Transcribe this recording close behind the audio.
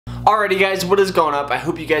Alrighty guys, what is going up? I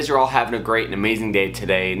hope you guys are all having a great and amazing day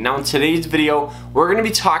today. Now in today's video, we're going to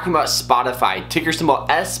be talking about Spotify, ticker symbol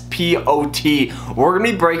SPOT. We're going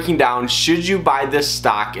to be breaking down, should you buy this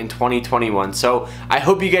stock in 2021? So I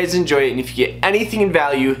hope you guys enjoy it, and if you get anything in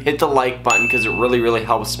value, hit the like button because it really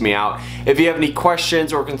helps me out. If you have any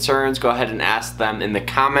questions or concerns, go ahead and ask them in the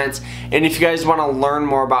comments. And if you guys want to learn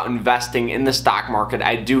more about investing in the stock market,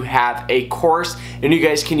 I do have a course, and you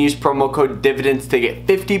guys can use promo code DIVIDENDS to get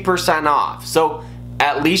 50% off. So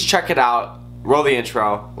at least check it out. Roll the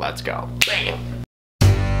intro. Let's go. Bam.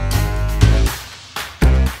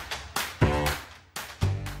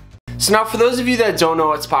 So now for those of you that don't know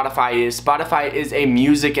what Spotify is a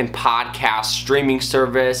music and podcast streaming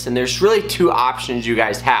service, and there's really two options you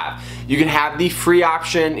guys have. You can have the free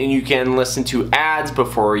option and you can listen to ads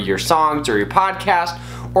before your songs or your podcast,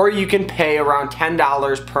 or you can pay around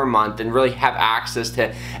 $10 per month and really have access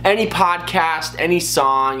to any podcast, any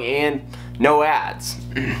song, and no ads.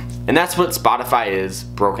 And that's what Spotify is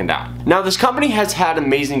broken down. Now this company has had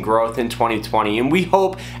amazing growth in 2020, and we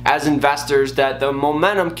hope as investors that the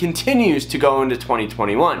momentum continues to go into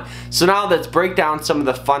 2021. So now let's break down some of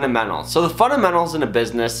the fundamentals. So the fundamentals in a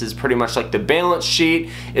business is pretty much like the balance sheet.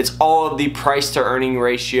 It's all of the price to earning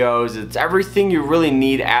ratios. It's everything you really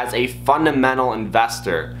need as a fundamental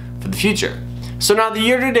investor for the future. So now the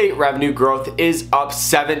year-to-date revenue growth is up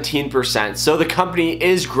 17%, so the company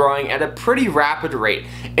is growing at a pretty rapid rate.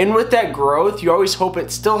 And with that growth, you always hope it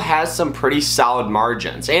still has some pretty solid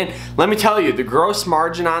margins. And let me tell you, the gross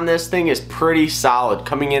margin on this thing is pretty solid,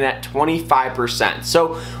 coming in at 25%.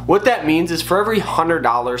 So what that means is for every $100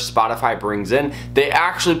 Spotify brings in, they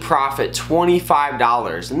actually profit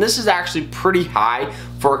 $25. And this is actually pretty high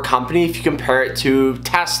for a company if you compare it to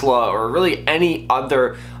Tesla or really any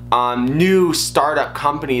other new startup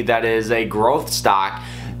company that is a growth stock.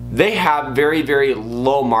 They have very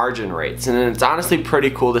low margin rates, and it's honestly pretty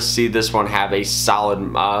cool to see this one have a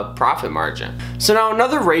solid profit margin. So now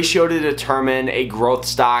another ratio to determine a growth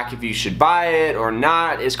stock, if you should buy it or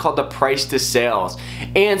not, is called the price to sales.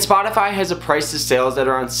 And Spotify has a price to sales that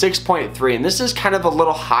are on 6.3, and this is kind of a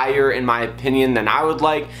little higher in my opinion than I would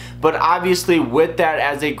like, but obviously with that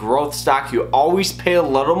as a growth stock, you always pay a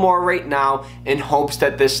little more right now in hopes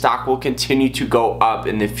that this stock will continue to go up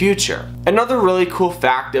in the future. Another really cool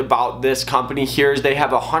fact about this company here is they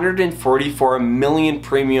have 144 million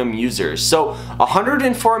premium users. So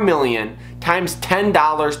 104 million times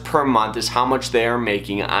 $10 per month is how much they are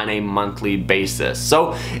making on a monthly basis.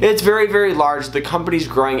 So it's very large. The company's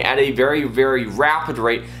growing at a very rapid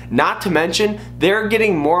rate. Not to mention, they're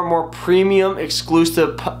getting more and more premium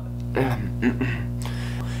exclusive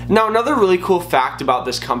Now another really cool fact about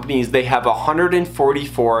this company is they have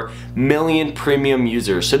 144 million premium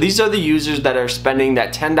users. So these are the users that are spending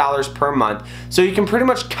that $10 per month. So you can pretty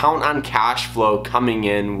much count on cash flow coming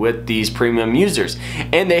in with these premium users.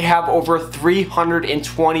 And they have over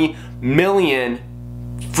 320 million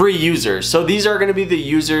free users. So these are going to be the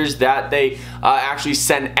users that they actually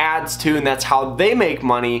send ads to, and that's how they make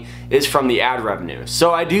money, is from the ad revenue.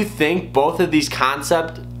 So I do think both of these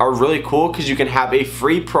concepts are really cool because you can have a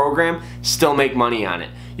free program, still make money on it.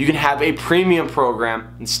 You can have a premium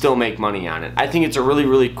program and still make money on it. I think it's a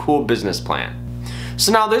really cool business plan.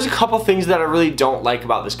 So now there's a couple things that I really don't like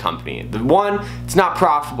about this company. The one, it's not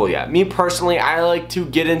profitable yet. Me personally, I like to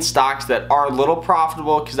get in stocks that are a little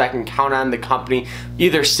profitable because I can count on the company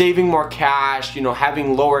either saving more cash,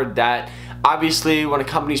 having lower debt. Obviously, when a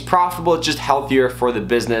company's profitable, it's just healthier for the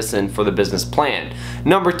business and for the business plan.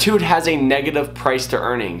 Number two, it has a negative price to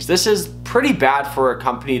earnings. This is pretty bad for a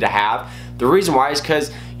company to have. The reason why is because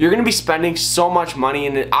you're going to be spending so much money,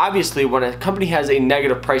 and obviously when a company has a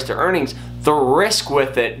negative price to earnings, the risk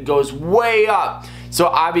with it goes way up. So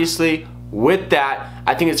obviously with that,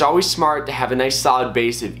 I think it's always smart to have a nice solid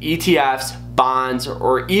base of ETFs, bonds,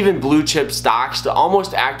 or even blue chip stocks to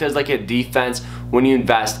almost act as like a defense when you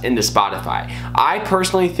invest into Spotify. I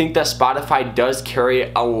personally think that Spotify does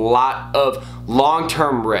carry a lot of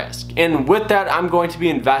long-term risk, and with that I'm going to be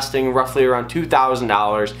investing roughly around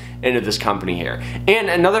 $2,000 into this company here. And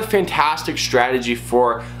another fantastic strategy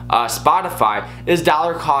for Spotify is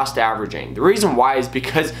dollar cost averaging. The reason why is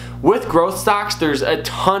because with growth stocks there's a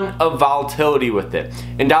ton of volatility with it.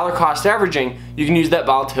 In dollar cost averaging, you can use that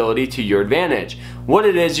volatility to your advantage. What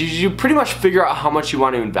it is you pretty much figure out how much you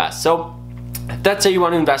want to invest. So let's say you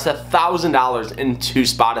want to invest $1,000 into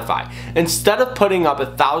Spotify. Instead of putting up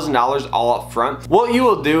 $1,000 all up front, what you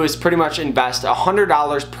will do is pretty much invest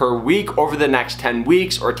 $100 per week over the next 10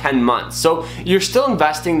 weeks or 10 months. So you're still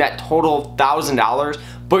investing that total $1,000,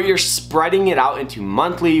 but you're spreading it out into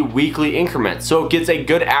monthly, weekly increments, so it gets a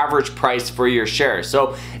good average price for your shares.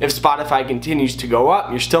 So if Spotify continues to go up,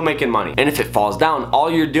 you're still making money, and if it falls down, all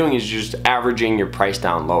you're doing is just averaging your price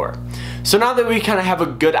down lower. So now that we kind of have a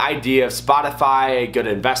good idea of Spotify, a good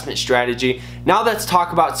investment strategy, now let's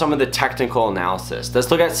talk about some of the technical analysis.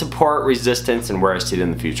 Let's look at support, resistance, and where I see it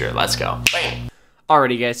in the future. Let's go. Bam.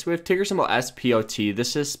 Alrighty guys, so we have ticker symbol SPOT.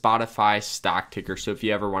 This is Spotify stock ticker, so if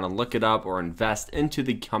you ever want to look it up or invest into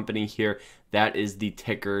the company here, that is the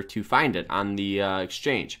ticker to find it on the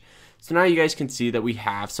exchange. So now you guys can see that we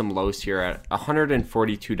have some lows here at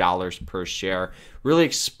 $142 per share, really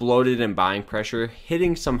exploded in buying pressure,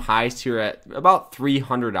 hitting some highs here at about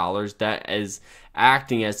 $300. That is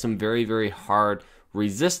acting as some very, very hard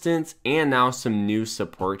resistance and now some new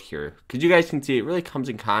support here. Because you guys can see it really comes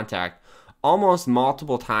in contact almost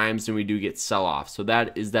multiple times and we do get sell-off. So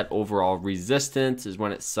that is that overall resistance is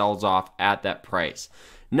when it sells off at that price.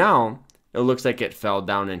 Now, it looks like it fell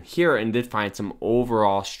down in here and did find some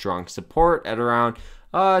overall strong support at around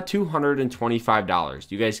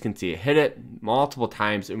 $225. You guys can see it hit it multiple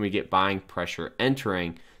times and we get buying pressure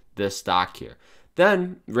entering this stock here.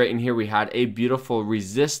 Then, right in here, we had a beautiful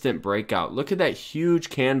resistant breakout. Look at that huge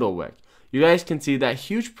candle wick. You guys can see that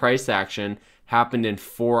huge price action happened in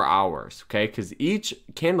 4 hours, okay? Because each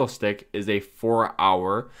candlestick is a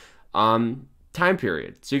 4-hour time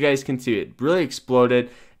period. So you guys can see it really exploded,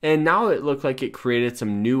 and now it looked like it created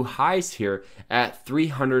some new highs here at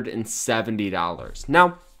 $370.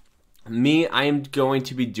 Now, I am going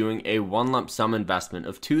to be doing a one lump sum investment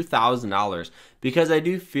of $2,000 because I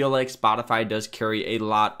do feel like Spotify does carry a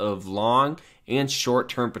lot of long and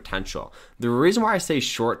short-term potential. The reason why I say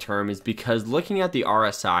short-term is because looking at the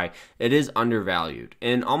RSI, it is undervalued.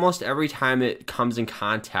 And almost every time it comes in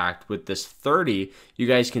contact with this 30, you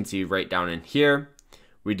guys can see right down in here,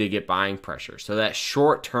 we did get buying pressure. So that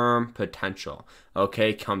short-term potential,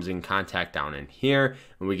 okay, comes in contact down in here,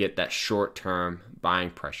 and we get that short-term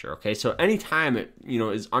buying pressure, okay? So anytime it,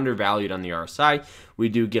 is undervalued on the RSI, we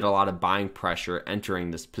do get a lot of buying pressure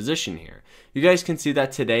entering this position here. You guys can see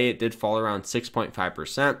that today it did fall around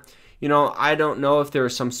 6.5%. I don't know if there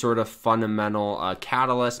is some sort of fundamental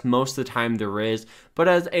catalyst. Most of the time there is, but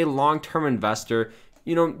as a long-term investor,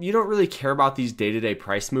 you don't really care about these day-to-day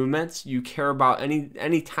price movements. You care about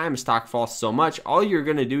any time a stock falls so much, all you're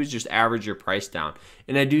going to do is just average your price down.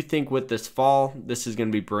 And I do think with this fall, this is going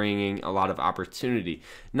to be bringing a lot of opportunity.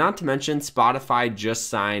 Not to mention, Spotify just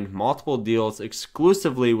signed multiple deals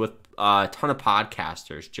exclusively with a ton of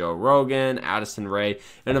podcasters, Joe Rogan, Addison Rae,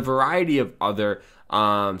 and a variety of other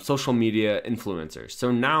social media influencers.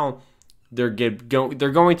 So now they're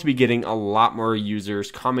going to be getting a lot more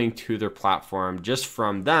users coming to their platform just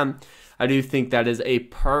from them. I do think that is a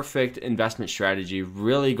perfect investment strategy,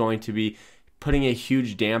 really going to be putting a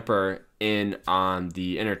huge damper in on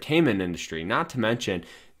the entertainment industry. Not to mention,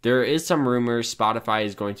 there is some rumors Spotify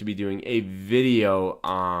is going to be doing a video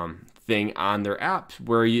thing on their app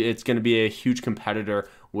where it's going to be a huge competitor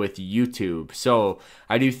with YouTube. So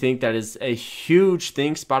I do think that is a huge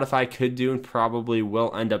thing Spotify could do and probably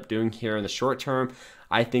will end up doing here in the short term.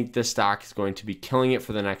 I think this stock is going to be killing it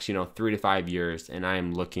for the next 3 to 5 years, and I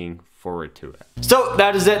am looking forward to it. So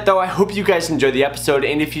that is it though. I hope you guys enjoyed the episode,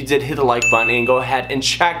 and if you did, hit the like button and go ahead and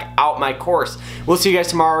check out my course. We'll see you guys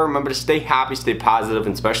tomorrow. Remember to stay happy, stay positive,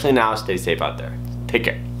 and especially now, stay safe out there. Take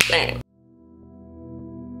care. Bam.